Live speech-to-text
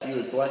You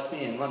would bless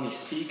me and let me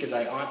speak as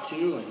I ought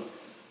to and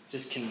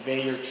just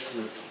convey your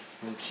truth.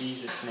 In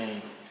Jesus'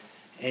 name,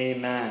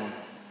 amen.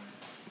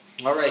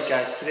 All right,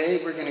 guys,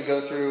 today we're going to go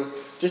through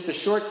just a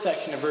short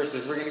section of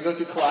verses. We're going to go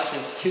through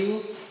Colossians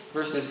 2,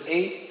 verses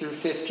 8 through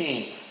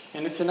 15.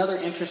 And it's another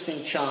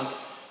interesting chunk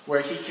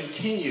where he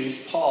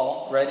continues,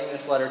 Paul, writing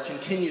this letter,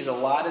 continues a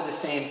lot of the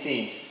same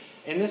themes.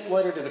 In this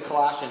letter to the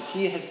Colossians,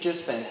 he has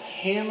just been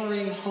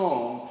hammering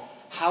home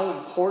how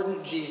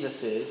important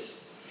Jesus is,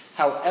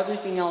 how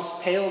everything else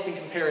pales in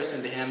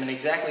comparison to him, and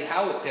exactly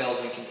how it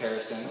pales in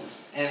comparison,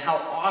 and how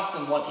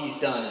awesome what he's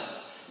done is.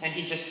 And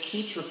he just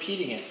keeps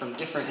repeating it from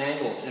different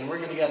angles. And we're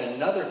going to get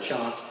another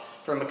chunk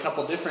from a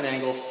couple different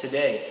angles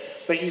today.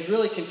 But he's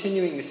really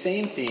continuing the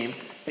same theme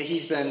that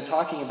he's been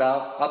talking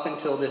about up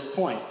until this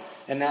point.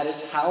 And that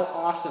is how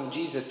awesome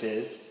Jesus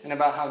is and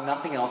about how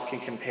nothing else can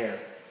compare.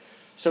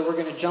 So we're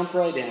going to jump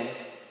right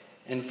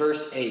in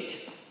verse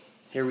 8.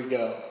 Here we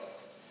go.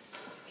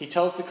 He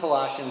tells the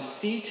Colossians,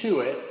 "See to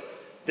it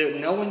that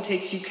no one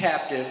takes you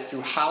captive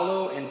through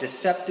hollow and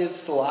deceptive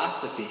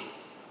philosophy,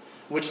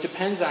 which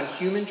depends on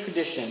human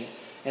tradition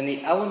and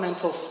the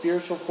elemental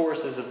spiritual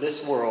forces of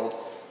this world,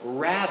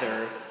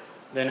 rather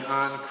than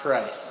on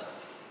Christ."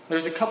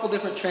 There's a couple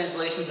different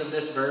translations of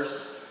this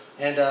verse,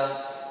 and,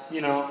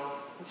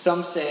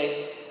 some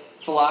say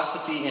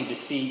philosophy and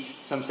deceit,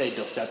 some say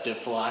deceptive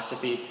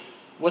philosophy.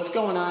 What's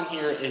going on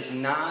here is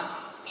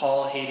not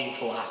Paul hating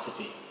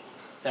philosophy.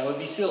 That would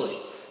be silly.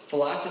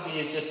 Philosophy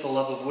is just the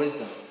love of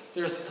wisdom.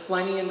 There's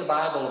plenty in the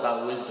Bible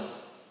about wisdom.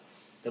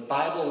 The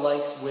Bible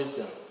likes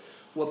wisdom.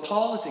 What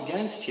Paul is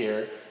against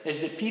here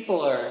is that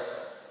people are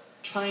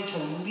trying to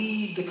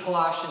lead the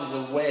Colossians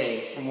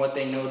away from what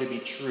they know to be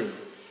true.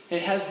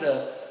 It has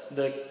the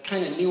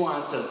kind of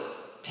nuance of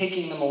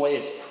taking them away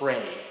as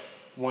prey,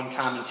 one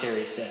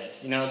commentary said.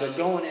 They're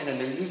going in and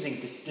they're using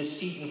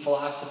deceit and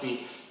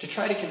philosophy to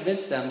try to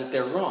convince them that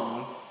they're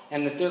wrong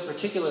and that their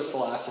particular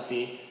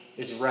philosophy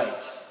is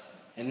right.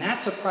 And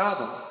that's a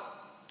problem,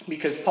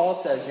 because Paul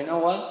says, you know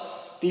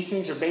what? These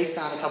things are based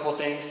on a couple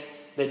things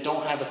that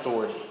don't have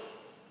authority.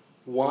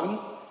 One,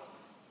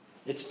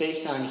 it's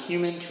based on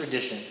human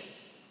tradition.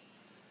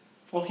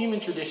 Well, human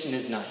tradition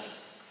is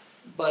nice.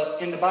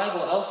 But in the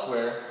Bible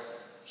elsewhere,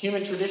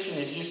 human tradition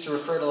is used to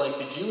refer to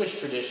the Jewish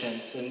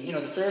traditions. And,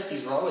 the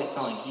Pharisees were always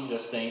telling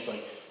Jesus things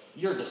like,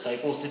 your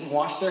disciples didn't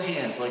wash their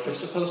hands like they're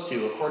supposed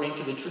to, according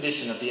to the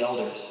tradition of the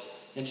elders.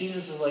 And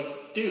Jesus is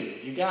like,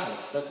 dude, you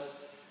guys,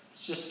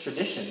 it's just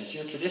tradition. It's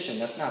your tradition.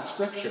 That's not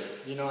scripture.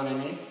 You know what I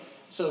mean?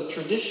 So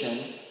tradition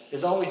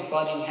is always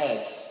butting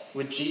heads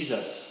with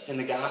Jesus in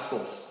the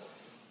Gospels.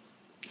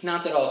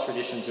 Not that all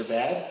traditions are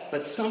bad,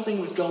 but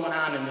something was going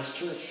on in this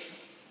church.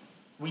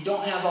 We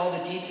don't have all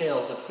the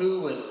details of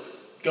who was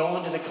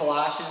going to the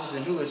Colossians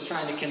and who was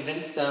trying to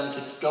convince them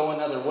to go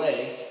another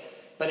way,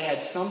 but it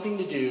had something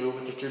to do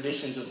with the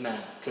traditions of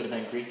men. Could have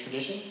been Greek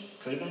tradition,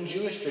 could have been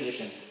Jewish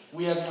tradition.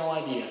 We have no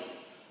idea.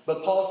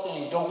 But Paul's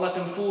saying, don't let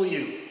them fool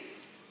you.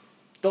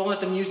 Don't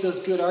let them use those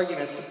good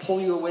arguments to pull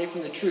you away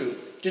from the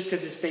truth just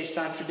because it's based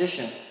on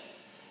tradition.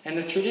 And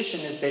the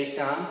tradition is based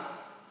on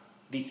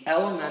the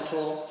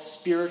elemental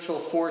spiritual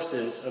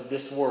forces of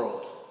this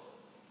world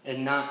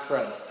and not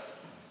Christ.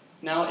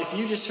 Now, if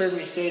you just heard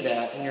me say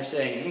that and you're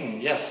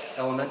saying, yes,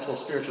 elemental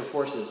spiritual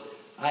forces,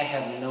 I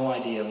have no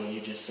idea what you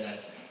just said.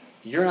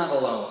 You're not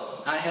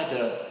alone. I had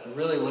to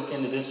really look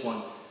into this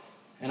one.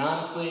 And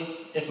honestly,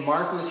 if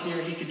Mark was here,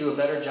 he could do a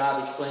better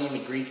job explaining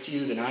the Greek to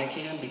you than I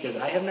can, because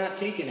I have not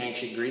taken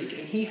ancient Greek,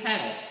 and he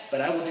has, but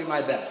I will do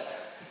my best.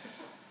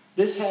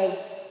 This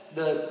has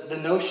the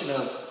notion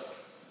of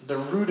the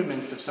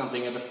rudiments of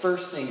something, of the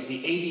first things,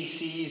 the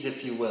ABCs,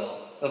 if you will,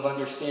 of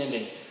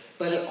understanding.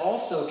 But it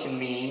also can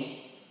mean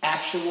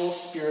actual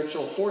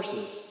spiritual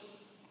forces.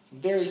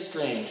 Very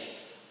strange.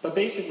 But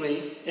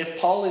basically,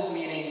 if Paul is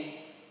meaning,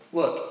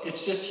 look,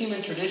 it's just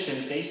human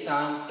tradition based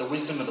on the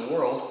wisdom of the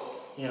world,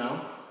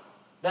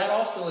 that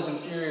also is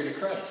inferior to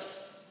Christ.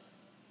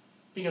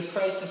 Because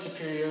Christ is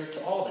superior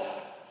to all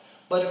that.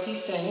 But if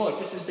he's saying, look,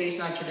 this is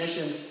based on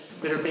traditions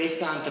that are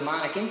based on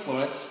demonic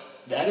influence,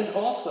 that is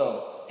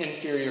also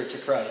inferior to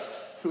Christ,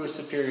 who is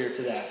superior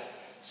to that.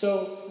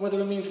 So whether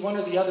it means one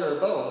or the other or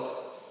both,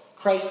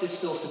 Christ is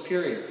still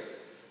superior.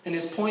 And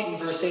his point in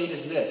verse 8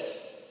 is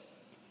this: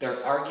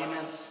 their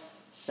arguments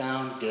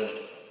sound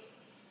good.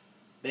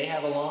 They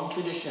have a long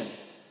tradition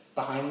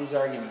behind these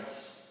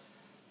arguments,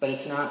 but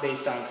it's not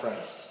based on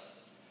Christ.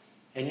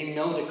 And you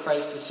know that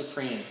Christ is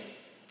supreme.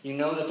 You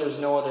know that there's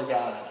no other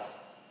God.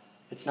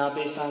 It's not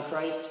based on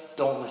Christ.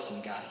 Don't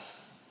listen, guys.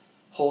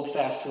 Hold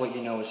fast to what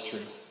you know is true.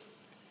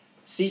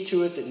 See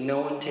to it that no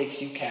one takes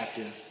you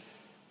captive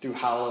through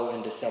hollow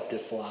and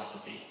deceptive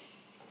philosophy.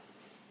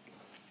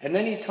 And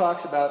then he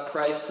talks about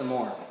Christ some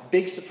more.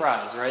 Big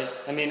surprise, right?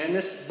 In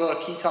this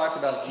book, he talks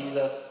about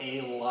Jesus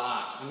a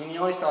lot. He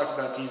always talks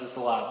about Jesus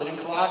a lot. But in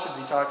Colossians,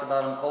 he talks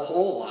about him a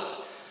whole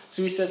lot.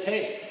 So he says,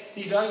 hey,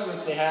 these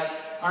arguments they have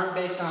aren't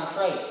based on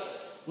Christ.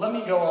 Let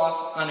me go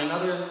off on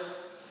another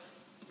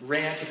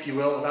rant, if you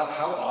will, about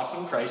how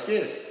awesome Christ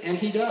is. And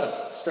he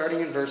does,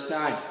 starting in verse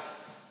 9.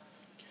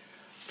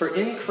 For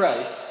in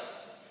Christ,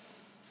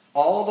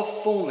 all the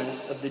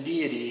fullness of the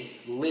deity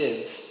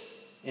lives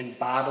in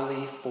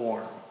bodily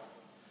form.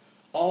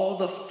 All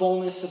the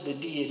fullness of the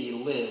deity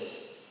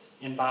lives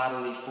in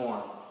bodily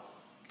form.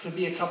 Could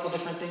be a couple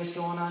different things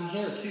going on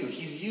here too.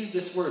 He's used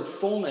this word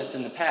fullness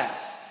in the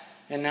past.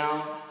 And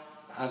now,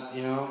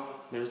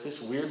 there's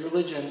this weird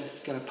religion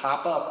that's going to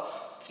pop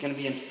up. It's going to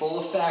be in full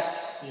effect.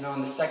 In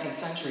the 2nd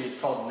century, it's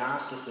called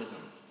Gnosticism.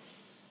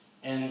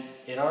 And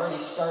it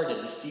already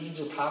started. The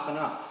seeds are popping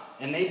up.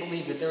 And they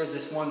believe that there was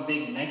this one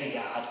big mega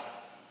god,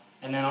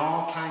 and then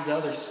all kinds of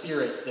other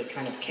spirits that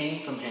kind of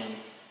came from him,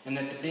 and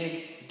that the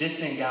big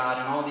distant god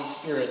and all these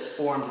spirits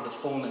formed the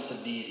fullness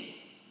of deity.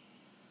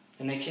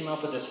 And they came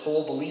up with this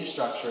whole belief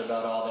structure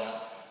about all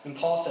that. And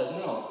Paul says,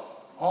 no,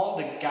 all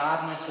the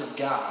godness of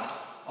God,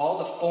 all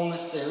the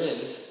fullness there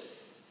is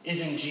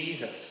in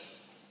Jesus.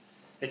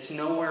 It's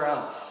nowhere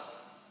else.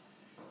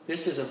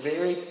 This is a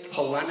very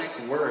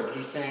polemic word.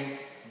 He's saying,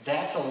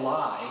 that's a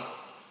lie.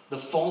 The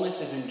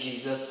fullness is in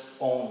Jesus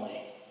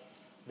only.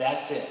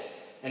 That's it.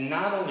 And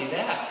not only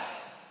that,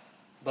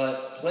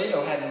 but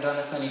Plato hadn't done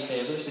us any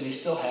favors, and he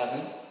still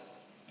hasn't.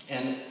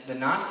 And the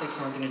Gnostics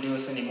weren't going to do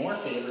us any more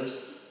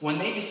favors when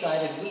they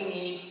decided we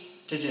need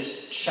to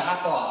just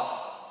chop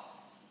off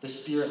the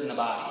spirit and the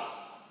body.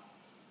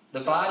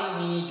 The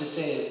body we need to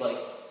say is like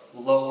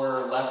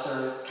lower,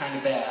 lesser, kind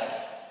of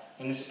bad,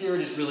 and the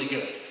spirit is really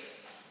good.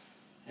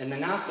 And the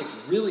Gnostics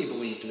really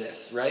believed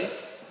this, right?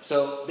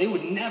 So they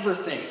would never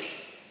think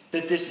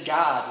that this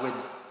God would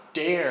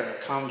dare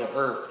come to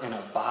earth in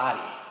a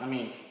body. I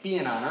mean,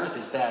 being on earth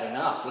is bad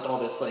enough with all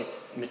this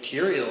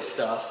material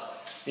stuff,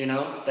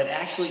 but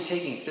actually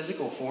taking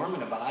physical form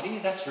in a body,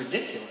 that's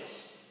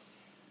ridiculous.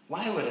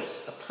 Why would a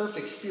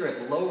perfect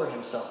spirit lower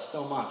himself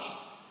so much?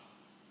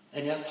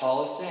 And yet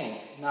Paul is saying,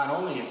 not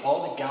only is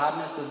all the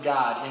godness of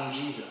God in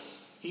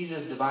Jesus, he's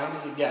as divine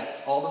as it gets,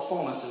 all the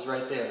fullness is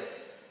right there,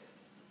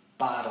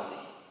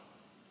 bodily.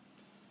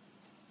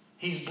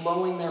 He's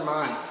blowing their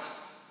minds.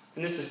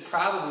 And this is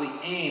probably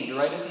aimed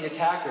right at the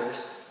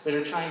attackers that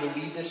are trying to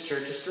lead this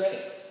church astray.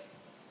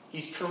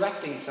 He's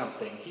correcting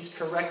something. He's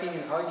correcting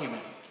an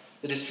argument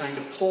that is trying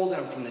to pull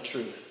them from the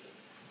truth.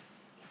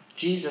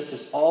 Jesus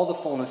is all the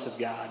fullness of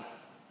God.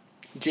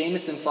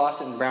 Jamieson,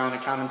 Fawcett, and Brown, a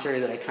commentary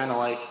that I kind of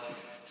like,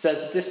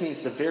 says that this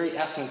means the very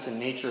essence and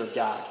nature of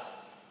God.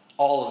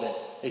 All of it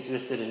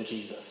existed in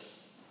Jesus.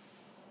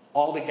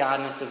 All the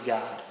godness of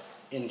God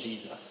in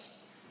Jesus.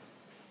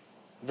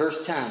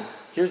 Verse 10,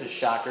 here's a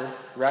shocker.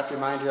 Wrap your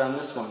mind around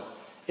this one.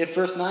 If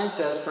verse 9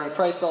 says, for in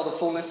Christ all the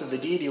fullness of the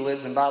deity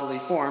lives in bodily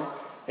form,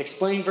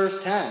 explain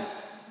verse 10.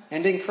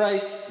 And in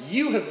Christ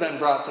you have been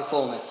brought to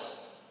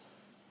fullness.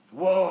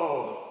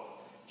 Whoa.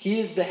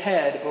 He is the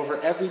head over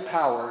every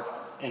power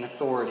and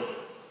authority.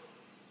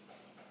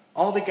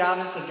 All the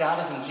godness of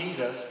God is in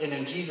Jesus, and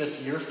in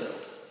Jesus you're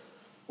filled.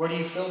 What are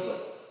you filled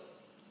with?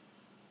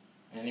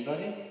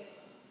 Anybody?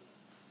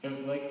 You're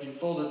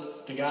filled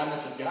with the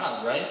godness of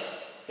God, right?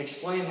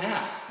 Explain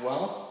that.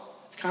 Well,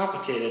 it's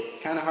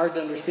complicated, kind of hard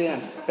to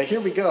understand. But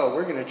here we go.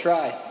 We're going to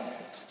try.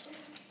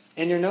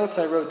 In your notes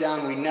I wrote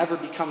down, we never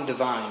become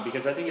divine,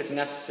 because I think it's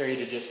necessary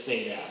to just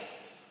say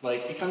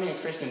that. Becoming a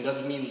Christian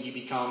doesn't mean that you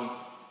become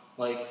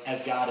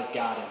as God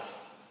is,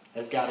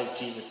 as God as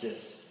Jesus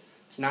is.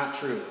 It's not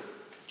true.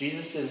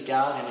 Jesus is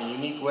God in a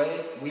unique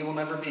way. We will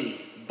never be.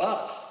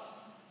 But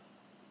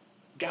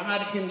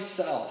God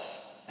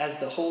himself, as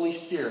the Holy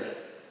Spirit,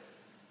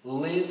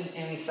 lives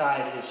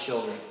inside his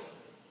children.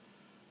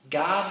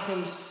 God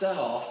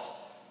himself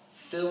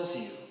fills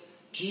you.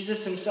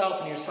 Jesus himself,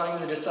 when he was talking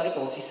to the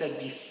disciples, he said,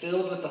 be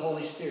filled with the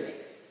Holy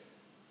Spirit.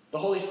 The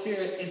Holy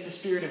Spirit is the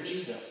Spirit of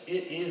Jesus.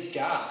 It is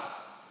God.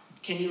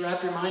 Can you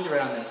wrap your mind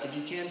around this? If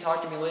you can,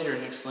 talk to me later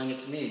and explain it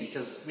to me,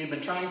 because we've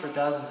been trying for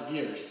thousands of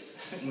years,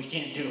 and we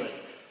can't do it.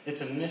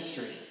 It's a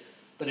mystery,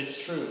 but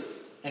it's true,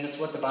 and it's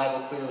what the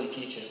Bible clearly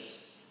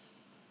teaches.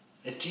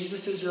 If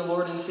Jesus is your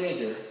Lord and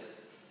Savior,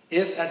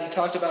 if, as he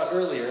talked about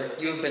earlier,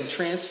 you have been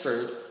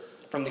transferred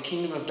from the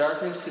kingdom of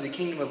darkness to the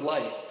kingdom of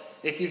light,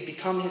 if you've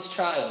become his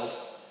child,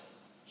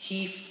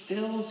 he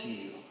fills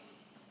you.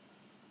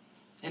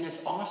 And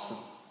it's awesome,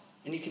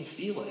 and you can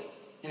feel it,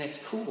 and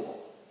it's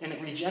cool, and it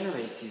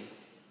regenerates you,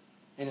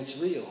 and it's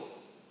real.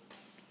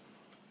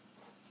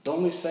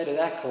 Don't lose sight of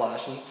that,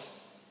 Colossians.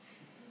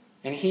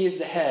 And he is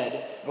the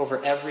head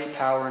over every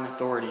power and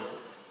authority.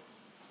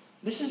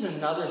 This is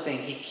another thing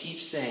he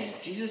keeps saying.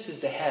 Jesus is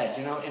the head,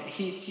 and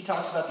he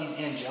talks about these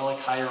angelic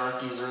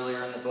hierarchies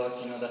earlier in the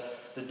book,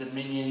 the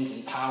dominions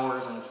and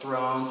powers and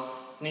thrones.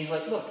 And he's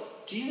like,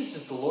 look, Jesus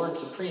is the Lord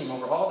supreme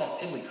over all that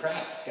piddly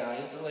crap,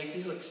 guys.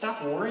 He's like,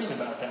 stop worrying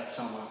about that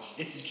so much.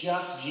 It's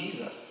just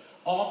Jesus.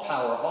 All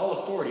power, all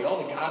authority, all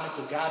the godness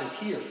of God is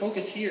here.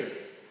 Focus here.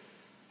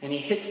 And he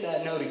hits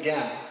that note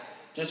again,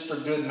 just for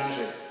good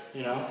measure,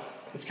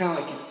 It's kind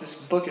of like this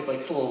book is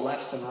full of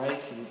lefts and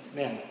rights, and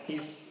man,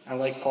 I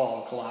like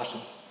Paul in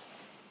Colossians.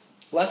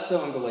 Less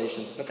so in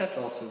Galatians, but that's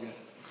also good.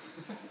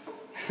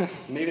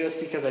 Maybe that's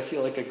because I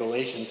feel like a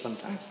Galatian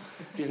sometimes.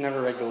 If you've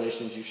never read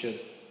Galatians, you should.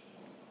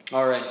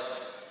 All right.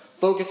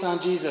 Focus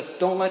on Jesus.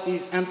 Don't let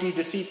these empty,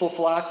 deceitful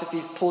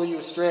philosophies pull you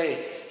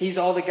astray. He's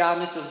all the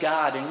godness of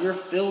God, and you're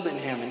filled in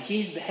him, and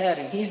he's the head,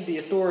 and he's the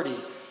authority.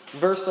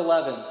 Verse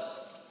 11.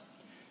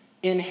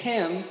 In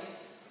him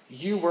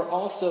you were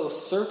also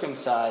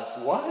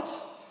circumcised. What?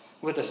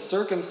 With a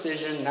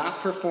circumcision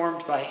not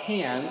performed by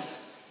hands,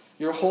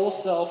 your whole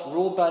self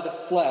ruled by the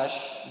flesh.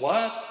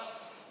 What?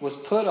 Was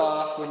put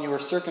off when you were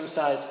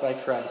circumcised by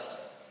Christ.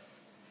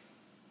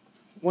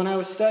 When I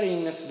was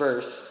studying this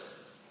verse,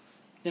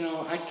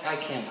 I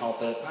can't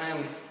help it.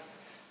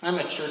 I'm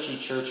a churchy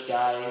church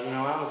guy.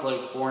 I was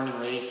born and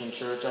raised in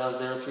church. I was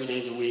there 3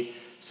 days a week.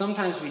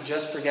 Sometimes we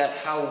just forget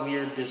how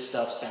weird this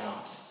stuff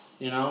sounds,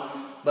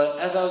 But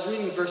as I was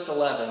reading verse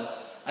 11,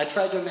 I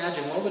tried to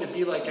imagine what would it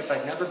be like if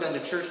I'd never been to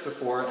church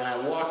before and I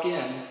walk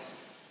in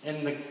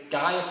and the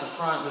guy at the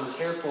front with his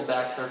hair pulled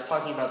back starts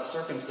talking about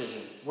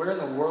circumcision. Where in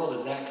the world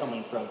is that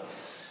coming from?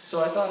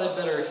 So I thought I'd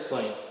better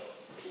explain.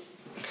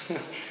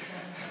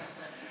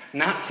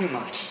 Not too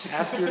much.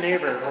 Ask your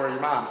neighbor or your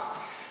mom.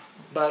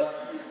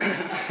 But,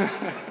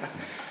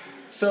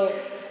 so,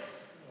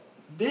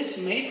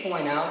 this may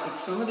point out that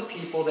some of the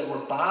people that were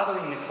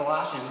bothering the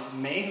Colossians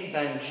may have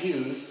been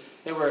Jews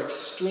that were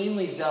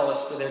extremely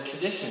zealous for their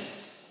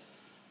traditions.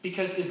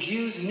 Because the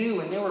Jews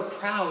knew and they were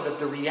proud of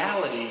the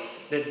reality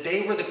that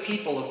they were the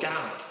people of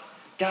God.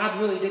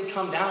 God really did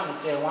come down and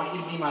say, I want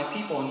you to be my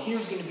people, and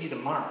here's going to be the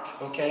mark,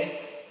 okay?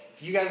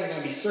 You guys are going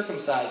to be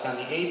circumcised on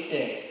the 8th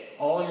day.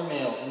 All your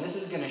males, and this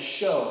is going to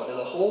show to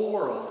the whole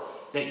world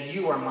that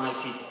you are my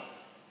people.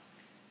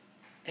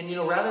 And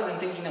rather than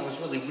thinking that was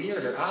really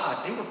weird or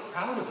odd, they were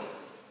proud of it.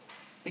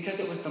 Because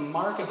it was the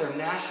mark of their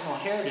national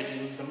heritage.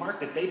 It was the mark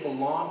that they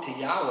belonged to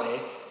Yahweh,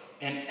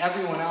 and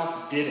everyone else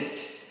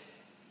didn't.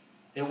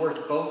 It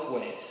worked both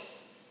ways.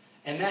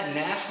 And that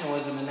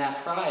nationalism and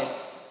that pride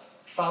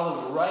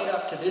followed right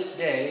up to this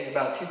day,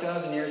 about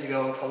 2,000 years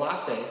ago in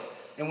Colossae.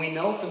 And we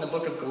know from the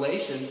book of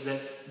Galatians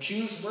that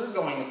Jews were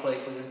going to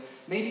places, and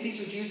maybe these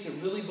were Jews that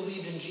really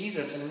believed in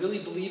Jesus and really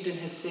believed in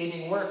his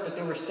saving work, but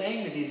they were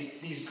saying to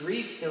these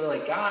Greeks, they were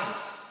like, guys,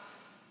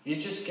 you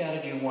just got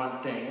to do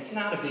one thing. It's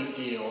not a big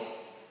deal.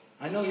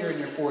 I know you're in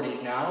your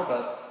 40s now,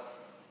 but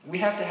we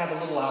have to have a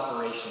little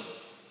operation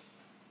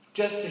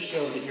just to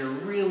show that you're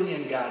really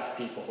in God's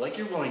people.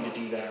 You're willing to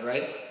do that,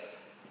 right?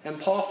 And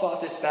Paul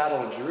fought this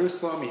battle in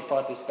Jerusalem. He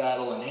fought this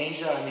battle in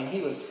Asia. He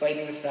was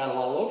fighting this battle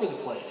all over the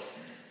place.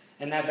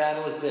 And that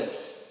battle is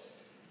this.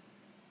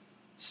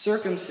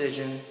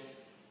 Circumcision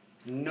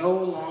no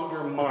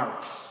longer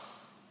marks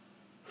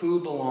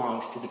who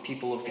belongs to the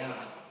people of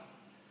God.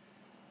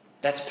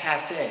 That's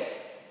passé.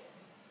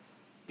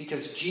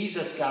 Because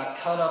Jesus got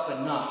cut up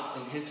enough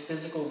in his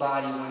physical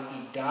body when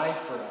he died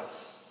for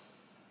us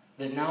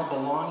that now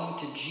belonging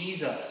to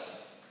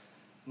Jesus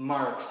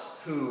marks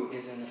who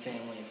is in the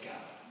family of God.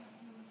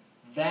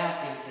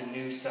 That is the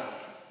new sign.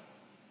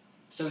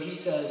 So he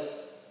says,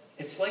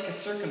 it's like a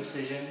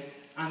circumcision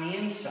on the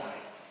inside.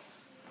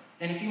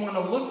 And if you want to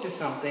look to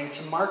something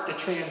to mark the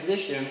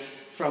transition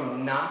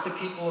from not the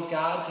people of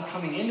God to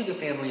coming into the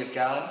family of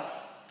God,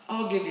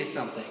 I'll give you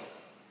something.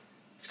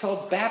 It's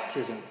called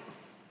baptism.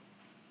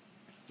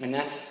 And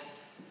that's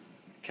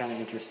kind of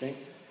interesting.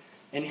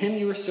 In him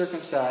you were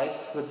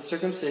circumcised with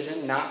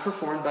circumcision not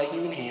performed by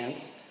human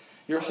hands.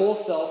 Your whole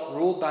self,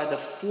 ruled by the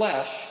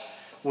flesh,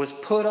 was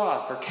put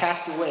off or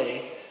cast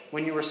away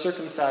when you were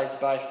circumcised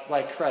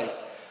by Christ.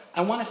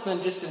 I want to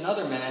spend just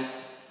another minute,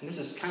 and this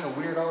is kind of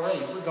weird already.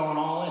 We're going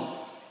all in.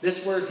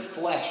 This word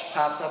flesh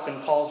pops up in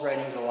Paul's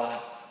writings a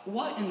lot.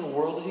 What in the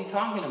world is he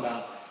talking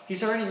about?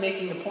 He's already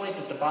making the point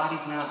that the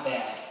body's not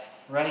bad,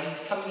 right? He's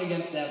coming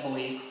against that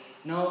belief.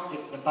 No,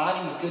 the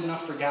body was good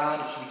enough for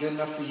God. It should be good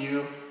enough for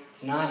you.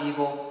 It's not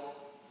evil.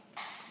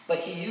 But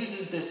he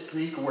uses this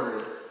Greek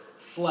word,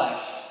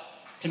 flesh,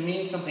 to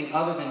mean something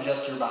other than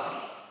just your body,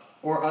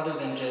 or other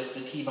than just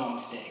a T-bone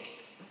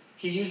steak.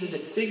 He uses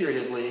it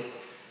figuratively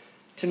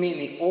to mean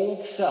the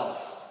old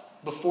self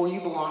before you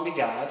belong to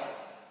God,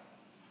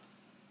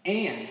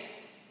 and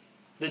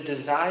the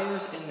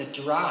desires and the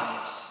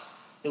drives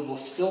that will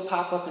still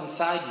pop up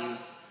inside you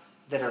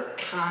that are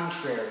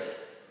contrary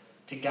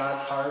to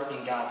God's heart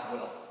and God's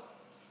will.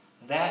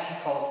 That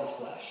he calls the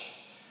flesh.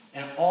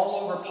 And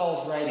all over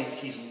Paul's writings,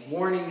 he's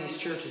warning these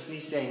churches and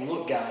he's saying,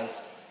 look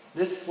guys,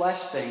 this flesh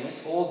thing,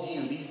 this old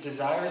you, these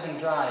desires and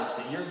drives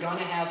that you're going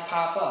to have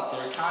pop up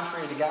that are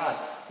contrary to God,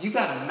 you've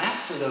got to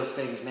master those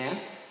things, man.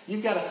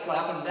 You've got to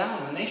slap them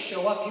down. When they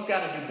show up, you've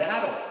got to do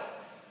battle.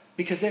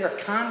 Because they are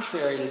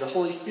contrary to the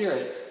Holy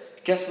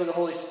Spirit. Guess where the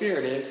Holy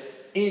Spirit is?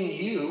 In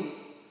you.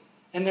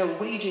 And they're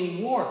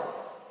waging war.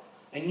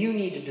 And you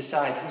need to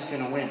decide who's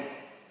going to win.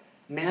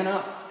 Man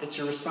up. It's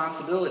your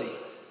responsibility.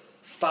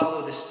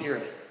 Follow the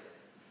Spirit.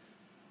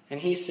 And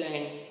he's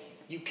saying,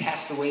 you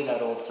cast away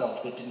that old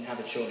self that didn't have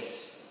a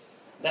choice.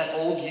 That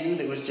old you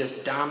that was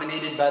just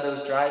dominated by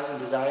those drives and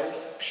desires,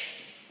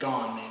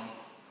 gone, man.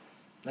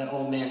 That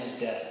old man is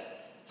dead.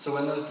 So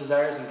when those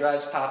desires and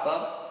drives pop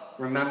up,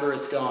 remember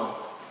it's gone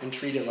and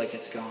treat it like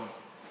it's gone.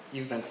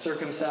 You've been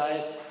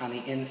circumcised on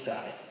the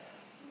inside.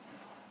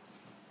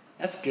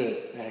 That's good,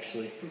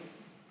 actually.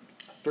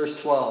 Verse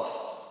 12.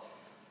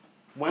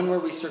 When were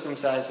we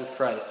circumcised with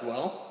Christ?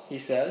 Well, he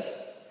says,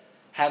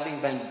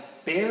 having been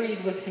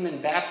buried with him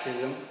in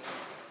baptism,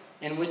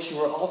 in which you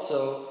were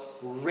also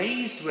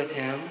raised with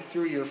him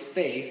through your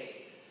faith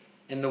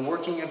in the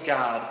working of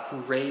God who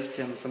raised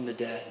him from the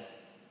dead.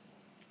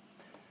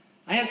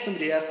 I had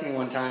somebody ask me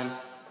one time,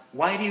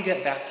 why do you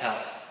get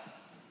baptized?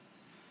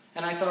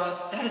 And I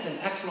thought, that is an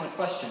excellent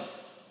question.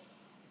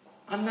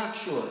 I'm not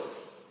sure.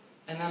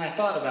 And then I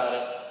thought about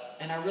it,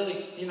 and I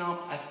really,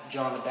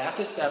 John the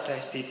Baptist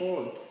baptized people,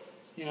 and,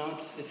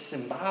 it's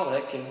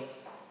symbolic, and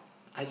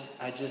I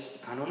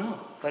don't know.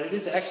 But it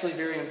is actually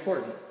very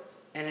important,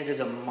 and it is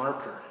a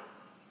marker.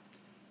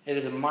 It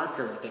is a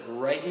marker that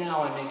right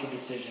now I make a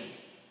decision.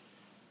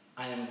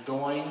 I am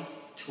going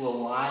to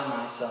ally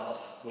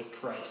myself with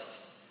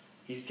Christ.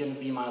 He's going to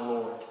be my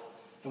Lord.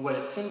 And what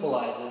it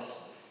symbolizes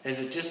is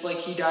that just like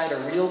he died a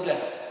real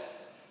death,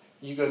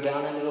 you go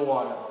down into the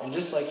water. And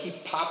just like he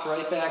popped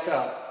right back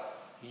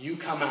up, you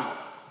come out.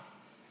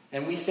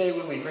 And we say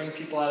when we bring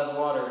people out of the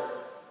water,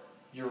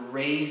 you're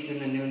raised in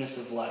the newness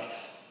of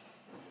life.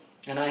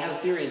 And I have a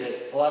theory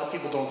that a lot of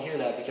people don't hear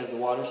that because the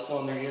water's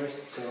still in their ears.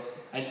 So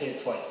I say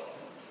it twice.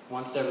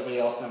 Once to everybody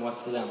else and then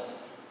once to them.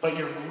 But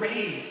you're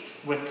raised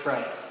with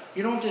Christ.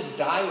 You don't just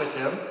die with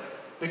him.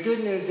 The good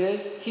news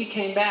is he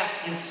came back,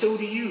 and so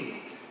do you.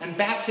 And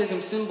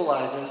baptism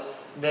symbolizes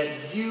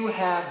that you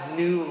have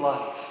new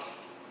life.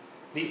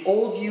 The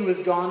old you is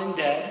gone and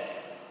dead,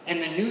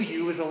 and the new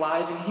you is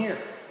alive and here.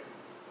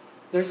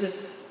 There's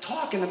this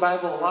talk in the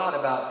Bible a lot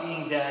about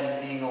being dead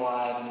and being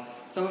alive, and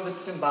some of it's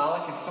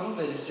symbolic, and some of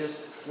it is just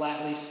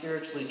flatly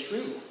spiritually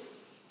true.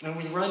 And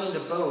we run into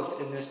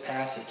both in this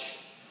passage.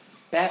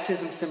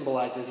 Baptism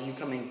symbolizes you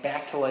coming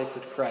back to life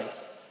with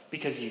Christ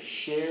because you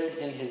shared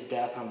in his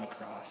death on the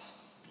cross.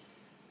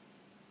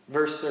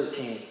 Verse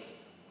 13.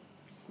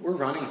 We're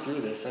running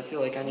through this. I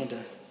feel like I need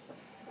to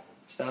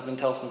stop and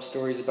tell some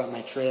stories about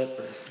my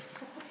trip.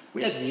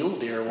 We had mule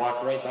deer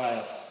walk right by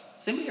us.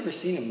 Has anybody ever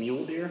seen a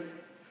mule deer?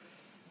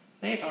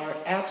 They are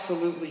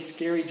absolutely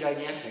scary,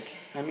 gigantic.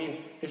 I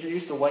mean, if you're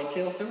used to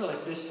whitetails, they were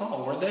like this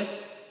tall, weren't they?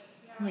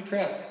 Yeah. Holy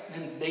crap.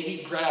 And they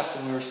eat grass,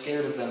 and we were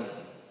scared of them.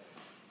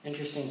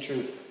 Interesting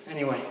truth.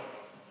 Anyway,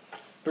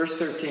 verse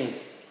 13.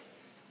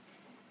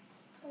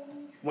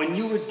 When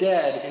you were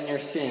dead in your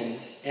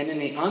sins and in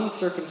the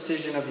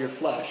uncircumcision of your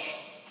flesh,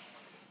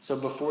 so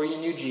before you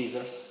knew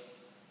Jesus,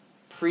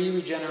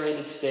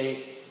 pre-regenerated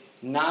state,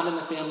 not in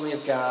the family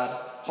of God,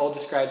 Paul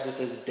describes this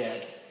as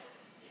dead.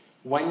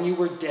 When you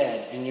were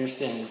dead in your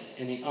sins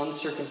in the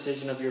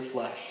uncircumcision of your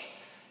flesh,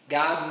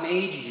 God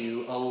made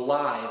you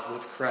alive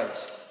with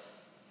Christ,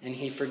 and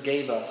he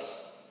forgave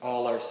us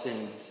all our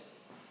sins.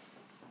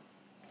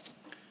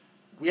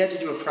 We had to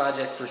do a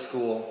project for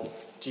school,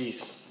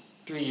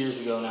 3 years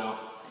ago now.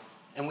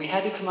 And we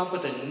had to come up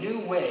with a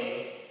new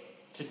way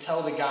to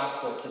tell the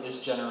gospel to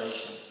this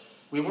generation.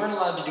 We weren't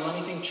allowed to do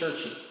anything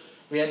churchy.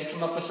 We had to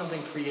come up with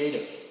something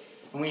creative.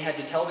 And we had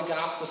to tell the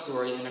gospel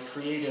story in a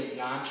creative,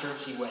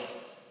 non-churchy way.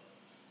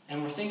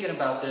 And we're thinking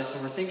about this,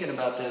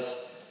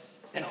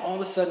 and all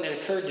of a sudden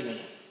it occurred to me.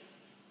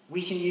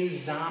 We can use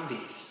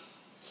zombies.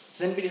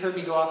 Has anybody heard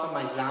me go off on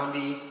my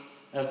zombie?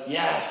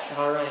 Yes,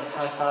 all right,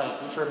 high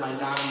five. You've heard my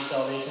zombie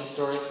salvation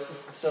story?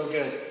 So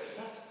good.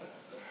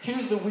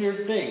 Here's the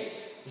weird thing.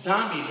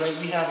 Zombies, right?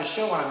 We have a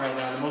show on right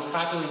now, the most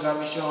popular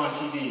zombie show on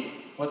TV.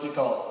 What's it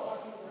called?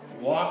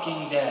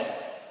 Walking Dead.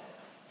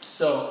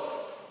 So,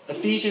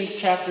 Ephesians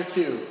chapter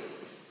 2.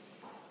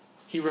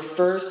 He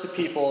refers to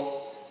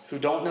people who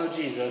don't know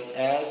Jesus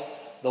as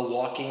the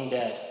walking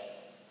dead.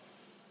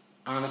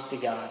 Honest to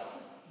God.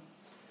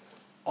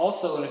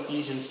 Also in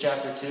Ephesians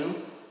chapter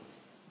 2,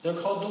 they're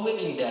called the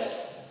living dead.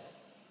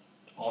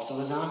 Also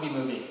a zombie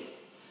movie.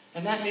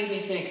 And that made me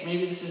think,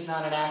 maybe this is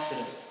not an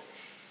accident.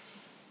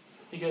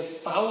 Because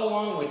follow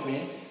along with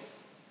me.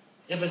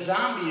 If a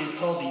zombie is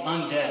called the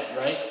undead,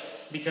 right?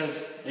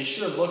 Because they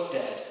sure look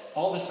dead.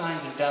 All the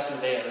signs of death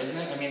are there, isn't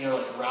it? I mean, they're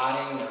like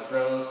rotting, they're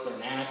gross, they're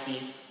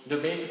nasty. They're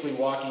basically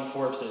walking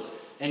corpses.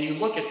 And you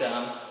look at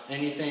them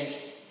and you think,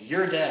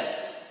 you're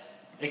dead.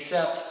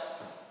 Except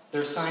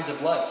there's signs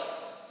of life.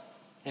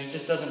 And it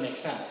just doesn't make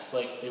sense.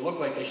 Like, they look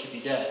like they should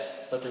be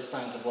dead, but there's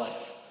signs of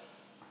life.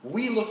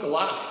 We look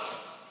alive.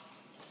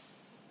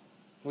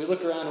 We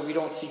look around and we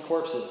don't see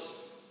corpses.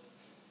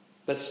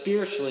 But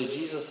spiritually,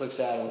 Jesus looks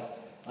at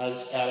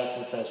us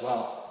and says,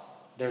 well,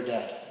 they're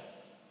dead.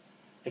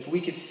 If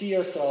we could see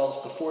ourselves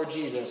before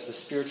Jesus with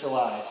spiritual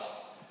eyes,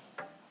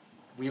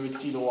 we would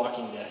see the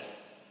walking dead.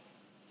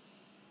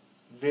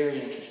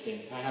 Very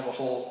interesting. I have a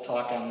whole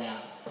talk on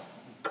that.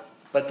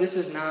 But this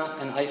is not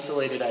an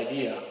isolated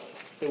idea,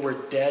 that we're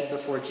dead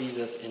before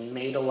Jesus and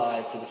made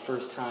alive for the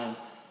first time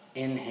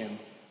in him.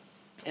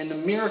 And the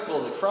miracle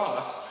of the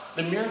cross,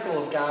 the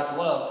miracle of God's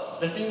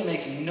love, the thing that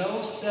makes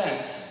no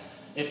sense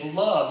if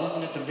love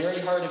isn't at the very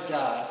heart of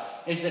God,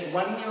 is that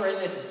when we were in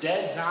this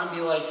dead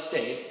zombie-like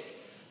state,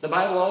 the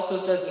Bible also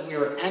says that we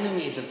were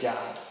enemies of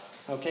God.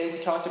 Okay, we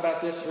talked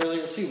about this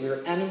earlier too. We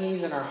were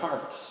enemies in our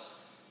hearts.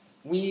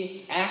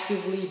 We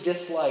actively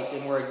disliked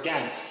and were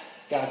against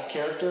God's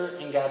character,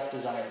 and God's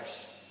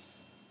desires.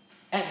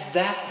 At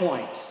that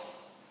point,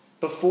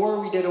 before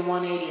we did a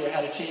 180 or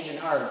had a change in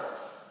heart,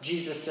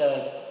 Jesus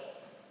said,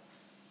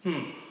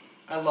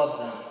 I love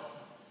them.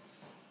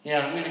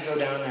 Yeah, I'm going to go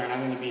down there and I'm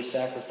going to be a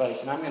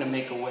sacrifice and I'm going to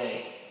make a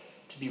way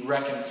to be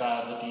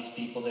reconciled with these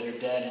people that are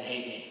dead and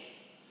hate me.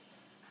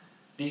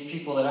 These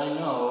people that I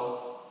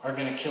know are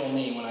going to kill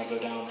me when I go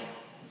down there.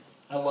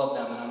 I love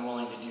them and I'm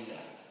willing to do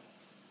that.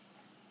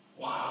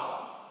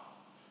 Wow.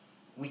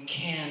 We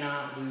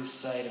cannot lose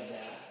sight of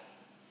that.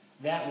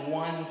 That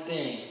one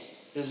thing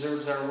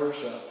deserves our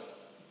worship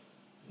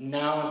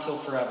now until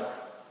forever.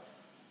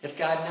 If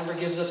God never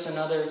gives us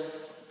another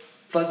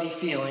fuzzy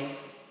feeling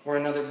or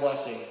another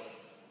blessing,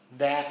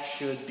 that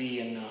should be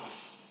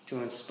enough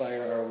to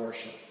inspire our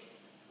worship.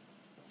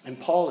 And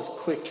Paul is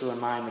quick to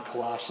remind the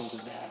Colossians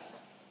of that.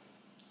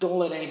 Don't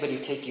let anybody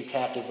take you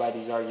captive by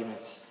these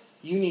arguments.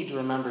 You need to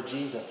remember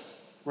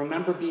Jesus.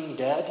 Remember being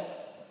dead?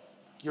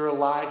 You're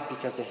alive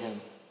because of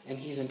him, and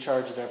he's in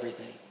charge of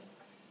everything.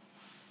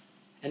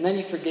 And then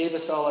he forgave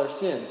us all our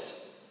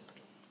sins.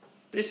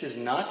 This is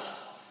nuts.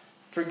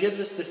 Forgives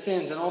us the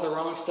sins and all the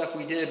wrong stuff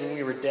we did when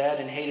we were dead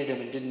and hated him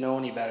and didn't know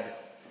any better.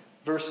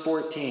 Verse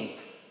 14.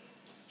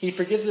 He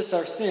forgives us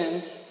our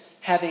sins,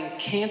 having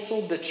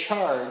canceled the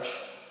charge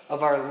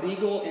of our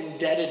legal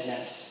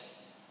indebtedness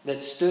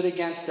that stood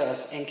against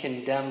us and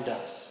condemned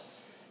us.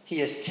 He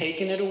has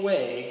taken it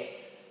away,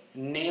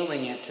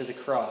 nailing it to the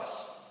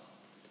cross.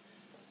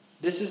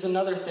 This is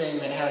another thing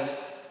that has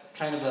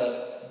kind of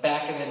a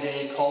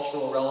back-in-the-day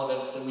cultural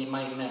relevance that we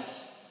might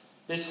miss.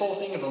 This whole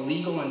thing of a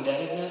legal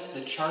indebtedness,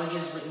 the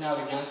charges written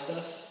out against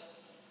us,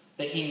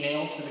 that he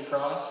nailed to the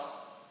cross.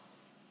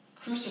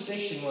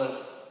 Crucifixion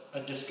was a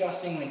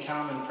disgustingly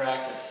common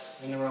practice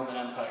in the Roman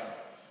Empire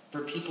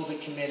for people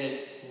that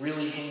committed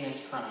really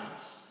heinous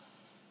crimes.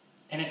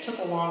 And it took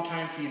a long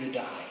time for you to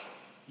die,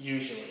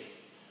 usually.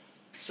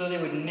 So they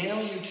would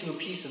nail you to a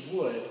piece of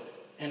wood,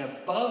 and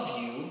above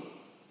you,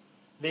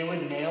 they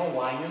would nail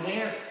why you're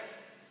there.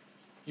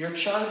 Your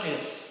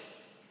charges.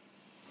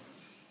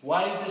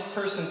 Why is this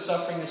person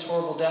suffering this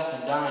horrible death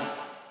and dying?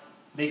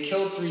 They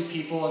killed 3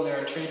 people and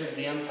they're a traitor to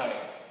the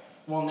empire.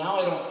 Well, now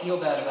I don't feel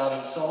bad about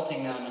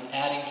insulting them and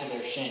adding to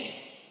their shame.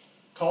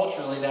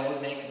 Culturally, that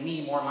would make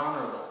me more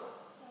honorable.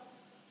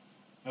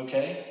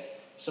 Okay?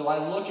 So I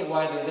look at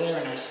why they're there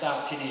and I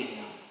stop pitying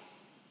them.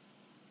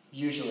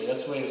 Usually,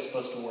 that's the way it was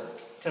supposed to work.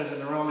 Because in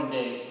the Roman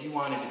days, you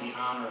wanted to be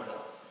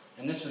honorable.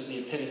 And this was the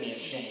epitome of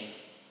shame.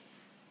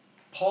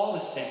 Paul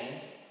is saying,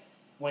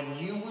 when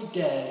you were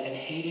dead and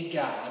hated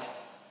God,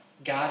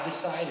 God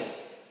decided,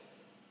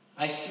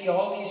 I see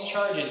all these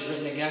charges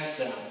written against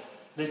them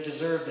that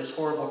deserve this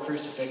horrible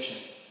crucifixion.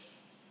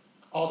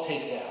 I'll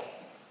take that.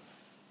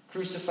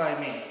 Crucify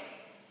me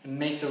and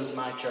make those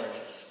my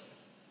charges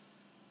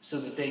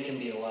so that they can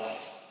be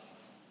alive.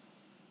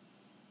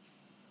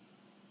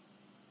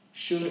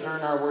 Should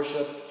earn our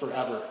worship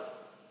forever.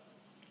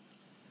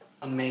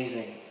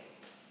 Amazing.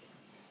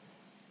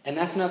 And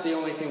that's not the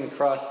only thing the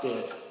cross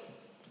did.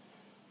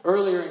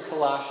 Earlier in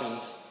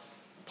Colossians,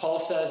 Paul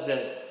says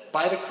that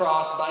by the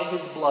cross, by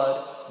his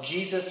blood,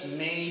 Jesus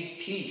made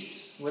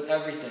peace with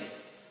everything.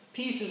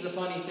 Peace is a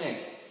funny thing.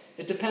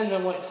 It depends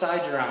on what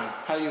side you're on,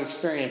 how you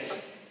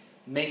experience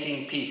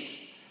making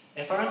peace.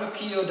 If I'm a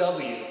POW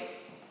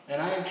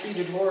and I am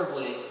treated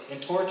horribly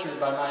and tortured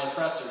by my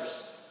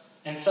oppressors,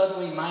 and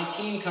suddenly my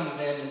team comes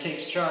in and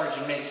takes charge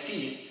and makes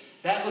peace,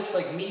 that looks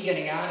like me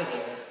getting out of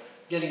there,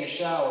 getting a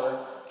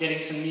shower,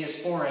 getting some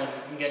Neosporin,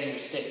 and getting a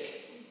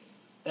steak.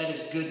 That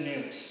is good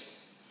news.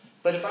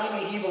 But if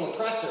I'm the evil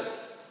oppressor,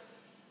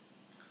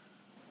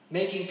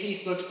 making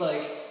peace looks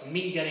like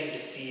me getting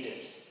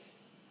defeated.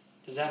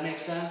 Does that make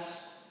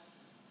sense?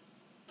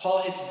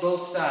 Paul hits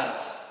both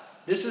sides.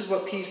 This is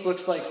what peace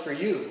looks like for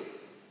you,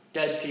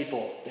 dead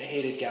people that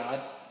hated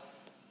God.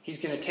 He's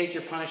going to take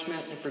your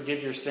punishment and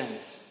forgive your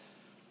sins.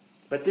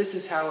 But this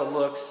is how it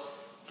looks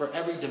for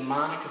every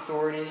demonic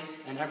authority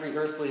and every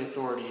earthly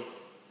authority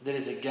that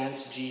is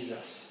against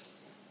Jesus.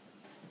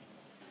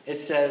 It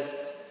says,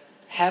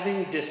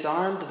 having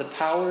disarmed the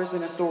powers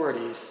and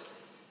authorities,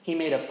 he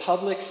made a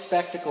public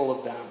spectacle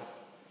of them,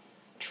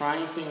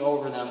 triumphing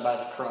over them by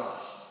the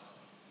cross.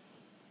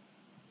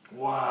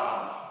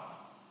 Wow.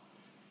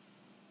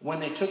 When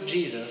they took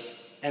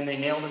Jesus and they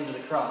nailed him to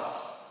the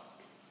cross,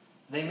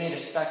 they made a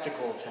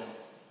spectacle of him.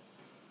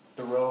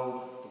 The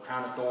robe, the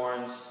crown of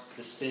thorns,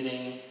 the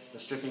spitting, the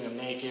stripping him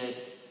naked,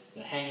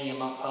 the hanging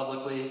him up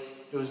publicly.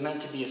 It was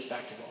meant to be a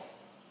spectacle.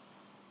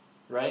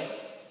 Right?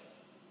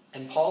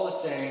 And Paul is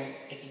saying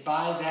it's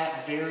by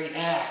that very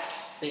act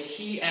that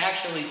he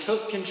actually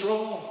took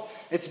control.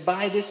 It's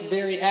by this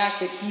very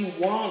act that he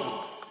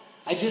won.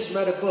 I just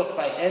read a book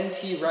by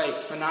N.T.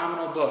 Wright,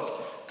 phenomenal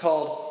book,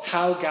 called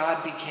How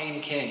God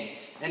Became King.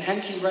 And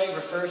N.T. Wright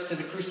refers to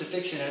the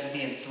crucifixion as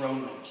the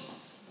enthronement.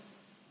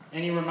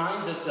 And he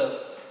reminds us of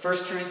 1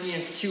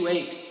 Corinthians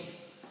 2:8.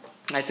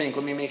 I think,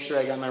 let me make sure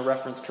I got my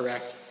reference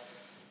correct.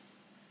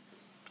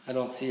 I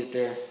don't see it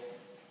there.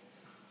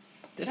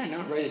 Did I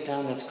not write it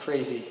down? That's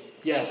crazy.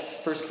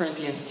 Yes, 1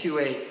 Corinthians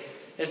 2:8.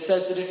 It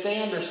says that if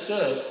they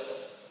understood,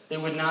 they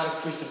would not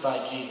have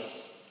crucified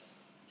Jesus.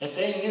 If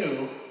they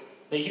knew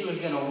that he was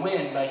going to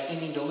win by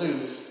seeming to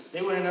lose,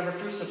 they would have never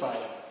crucified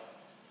him.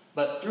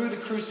 But through the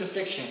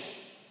crucifixion,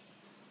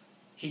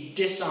 he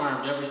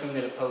disarmed everything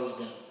that opposed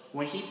him.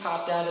 When he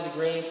popped out of the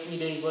grave 3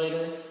 days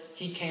later,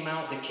 he came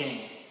out the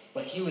king.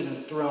 But he was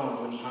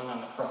enthroned when he hung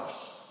on the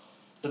cross.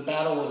 The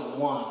battle was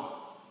won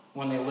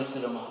when they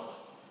lifted him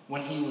up,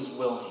 when he was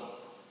willing.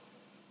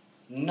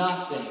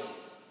 Nothing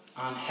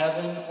on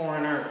heaven or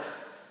on earth.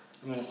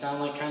 I'm going to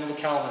sound like kind of a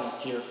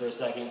Calvinist here for a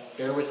second.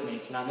 Bear with me.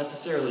 It's not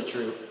necessarily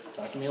true.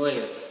 Talk to me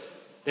later.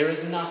 There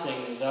is nothing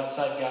that is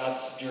outside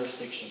God's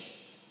jurisdiction.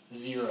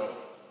 Zero.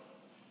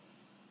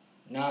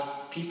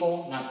 Not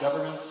people, not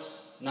governments,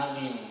 not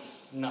demons.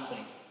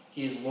 Nothing.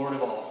 He is Lord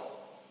of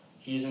all.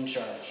 He's in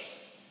charge.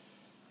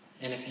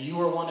 And if you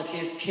are one of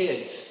his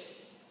kids,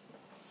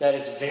 that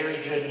is very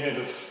good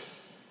news.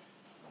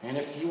 And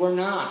if you are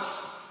not,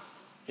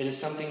 it is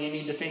something you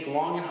need to think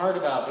long and hard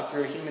about if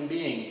you're a human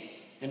being,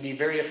 and be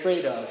very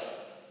afraid of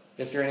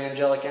if you're an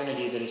angelic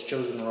entity that has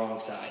chosen the wrong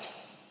side.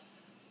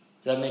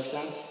 Does that make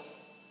sense?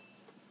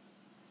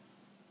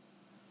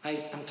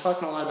 I'm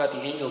talking a lot about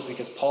the angels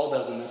because Paul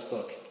does in this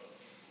book.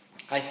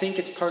 I think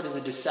it's part of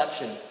the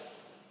deception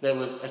that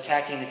was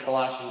attacking the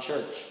Colossian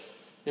church.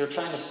 They were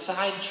trying to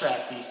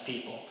sidetrack these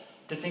people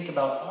to think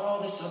about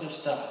all this other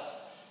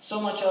stuff, so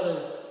much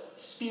other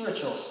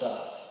spiritual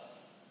stuff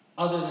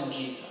other than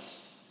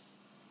Jesus.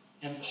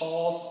 And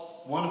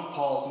one of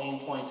Paul's main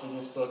points in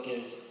this book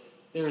is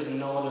there is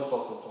no other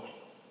focal point.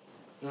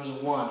 There's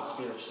one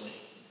spiritually,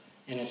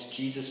 and it's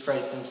Jesus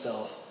Christ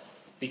himself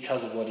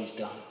because of what he's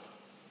done.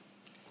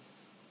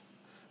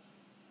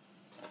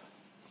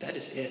 That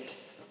is it.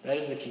 That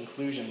is the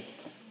conclusion.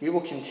 We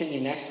will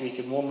continue next week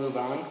and we'll move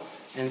on.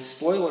 And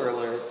spoiler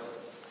alert,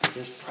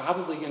 there's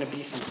probably going to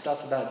be some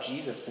stuff about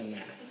Jesus in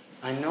there.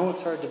 I know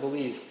it's hard to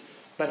believe,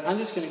 but I'm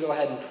just going to go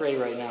ahead and pray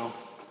right now.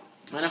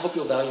 And I hope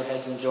you'll bow your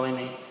heads and join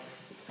me.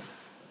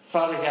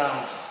 Father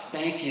God,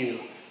 thank you.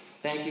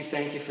 Thank you,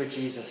 thank you for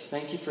Jesus.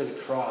 Thank you for the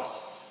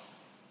cross.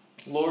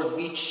 Lord,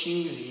 we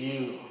choose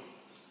you.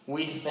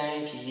 We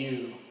thank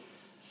you.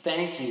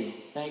 Thank you,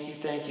 thank you,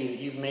 thank you that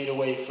you've made a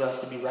way for us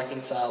to be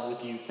reconciled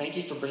with you. Thank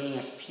you for bringing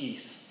us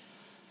peace.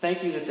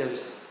 Thank you that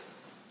there's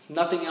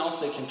nothing else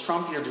that can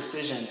trump your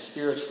decision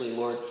spiritually,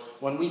 Lord.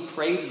 When we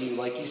pray to you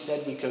like you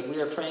said we could,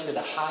 we are praying to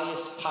the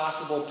highest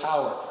possible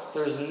power.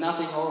 There is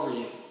nothing over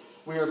you.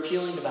 We are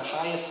appealing to the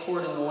highest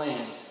court in the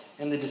land,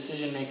 and the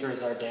decision maker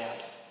is our dad.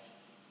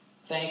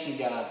 Thank you,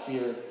 God, for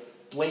your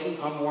blatant,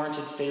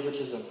 unwarranted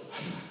favoritism.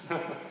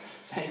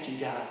 Thank you,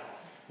 God.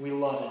 We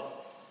love it.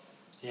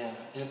 Yeah,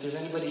 and if there's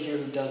anybody here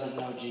who doesn't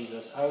know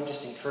Jesus, I would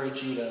just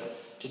encourage you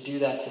to do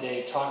that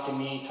today. Talk to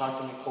me, talk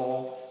to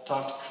Nicole,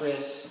 talk to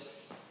Chris.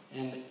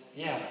 And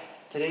yeah,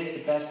 today's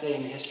the best day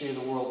in the history of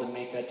the world to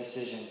make that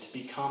decision, to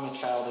become a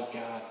child of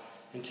God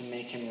and to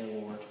make him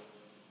your Lord.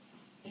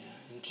 Yeah,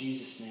 in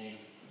Jesus' name,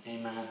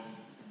 amen.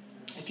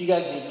 If you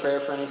guys need prayer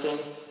for anything,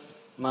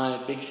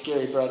 my big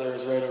scary brother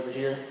is right over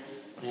here,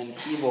 and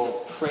he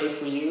will pray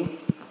for you.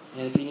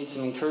 And if you need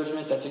some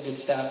encouragement, that's a good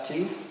stop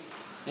too.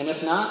 And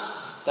if not,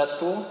 that's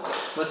cool.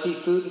 Let's eat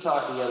food and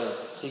talk together.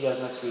 See you guys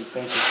next week.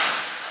 Thank you.